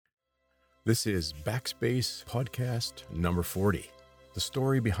This is Backspace podcast number 40, the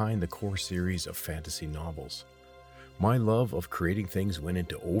story behind the core series of fantasy novels. My love of creating things went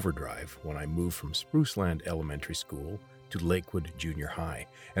into overdrive when I moved from Spruceland Elementary School to Lakewood Junior High,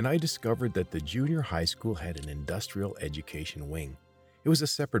 and I discovered that the junior high school had an industrial education wing. It was a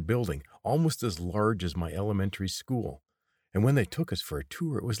separate building, almost as large as my elementary school. And when they took us for a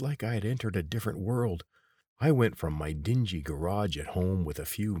tour, it was like I had entered a different world. I went from my dingy garage at home with a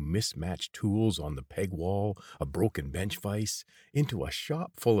few mismatched tools on the peg wall, a broken bench vise, into a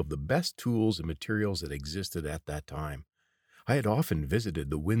shop full of the best tools and materials that existed at that time. I had often visited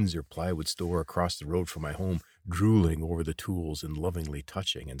the Windsor plywood store across the road from my home, drooling over the tools and lovingly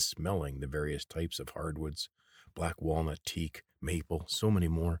touching and smelling the various types of hardwoods, black walnut, teak, maple, so many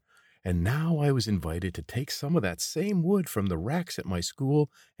more. And now I was invited to take some of that same wood from the racks at my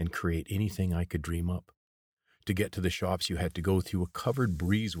school and create anything I could dream up. To get to the shops, you had to go through a covered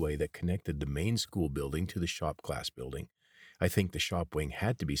breezeway that connected the main school building to the shop class building. I think the shop wing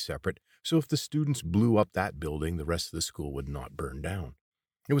had to be separate, so if the students blew up that building, the rest of the school would not burn down.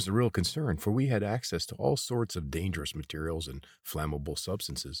 It was a real concern, for we had access to all sorts of dangerous materials and flammable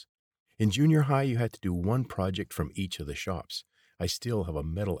substances. In junior high, you had to do one project from each of the shops. I still have a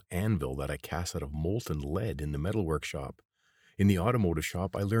metal anvil that I cast out of molten lead in the metal workshop. In the automotive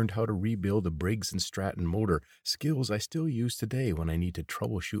shop, I learned how to rebuild a Briggs & Stratton motor, skills I still use today when I need to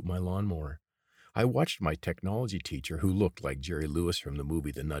troubleshoot my lawnmower. I watched my technology teacher, who looked like Jerry Lewis from the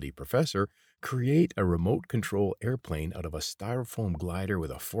movie The Nutty Professor, create a remote control airplane out of a styrofoam glider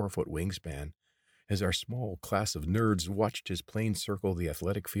with a 4-foot wingspan. As our small class of nerds watched his plane circle the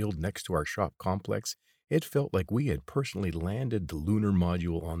athletic field next to our shop complex, it felt like we had personally landed the lunar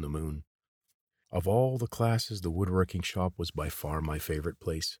module on the moon. Of all the classes, the woodworking shop was by far my favorite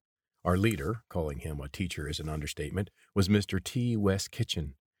place. Our leader, calling him a teacher is an understatement, was Mr. T. West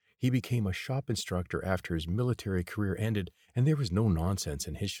Kitchen. He became a shop instructor after his military career ended, and there was no nonsense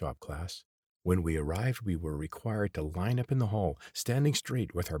in his shop class. When we arrived, we were required to line up in the hall, standing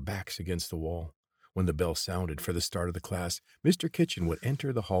straight with our backs against the wall. When the bell sounded for the start of the class, Mr. Kitchen would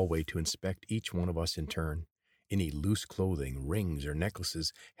enter the hallway to inspect each one of us in turn. Any loose clothing, rings, or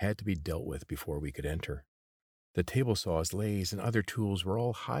necklaces had to be dealt with before we could enter. The table saws, lathes, and other tools were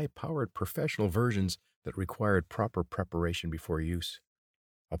all high-powered professional versions that required proper preparation before use.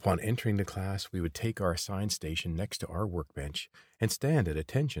 Upon entering the class, we would take our assigned station next to our workbench and stand at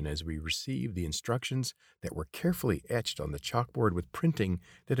attention as we received the instructions that were carefully etched on the chalkboard with printing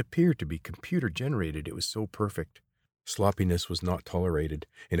that appeared to be computer-generated. It was so perfect. Sloppiness was not tolerated,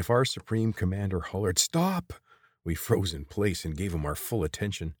 and if our supreme commander hollered, "Stop!" we froze in place and gave him our full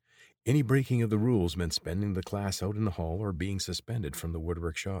attention. Any breaking of the rules meant spending the class out in the hall or being suspended from the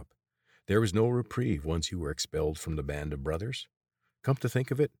woodwork shop. There was no reprieve once you were expelled from the band of brothers. Come to think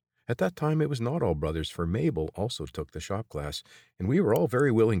of it, at that time it was not all brothers, for Mabel also took the shop class, and we were all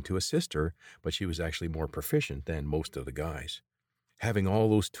very willing to assist her, but she was actually more proficient than most of the guys. Having all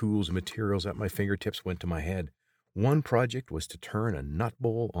those tools and materials at my fingertips went to my head. One project was to turn a nut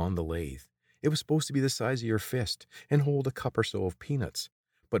bowl on the lathe. It was supposed to be the size of your fist and hold a cup or so of peanuts,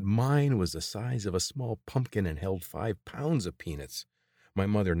 but mine was the size of a small pumpkin and held 5 pounds of peanuts. My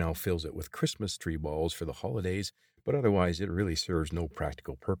mother now fills it with Christmas tree balls for the holidays, but otherwise it really serves no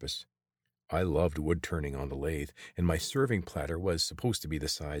practical purpose. I loved wood turning on the lathe, and my serving platter was supposed to be the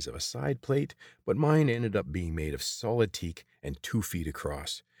size of a side plate, but mine ended up being made of solid teak and 2 feet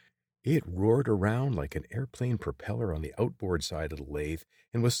across. It roared around like an airplane propeller on the outboard side of the lathe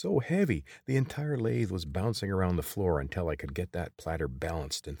and was so heavy the entire lathe was bouncing around the floor until I could get that platter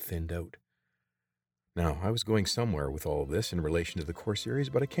balanced and thinned out. Now, I was going somewhere with all of this in relation to the core series,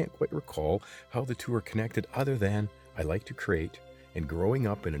 but I can't quite recall how the two are connected other than I like to create, and growing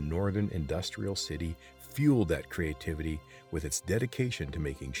up in a northern industrial city fueled that creativity with its dedication to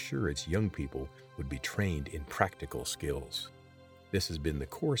making sure its young people would be trained in practical skills. This has been the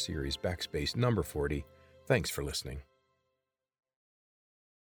Core Series Backspace number 40. Thanks for listening.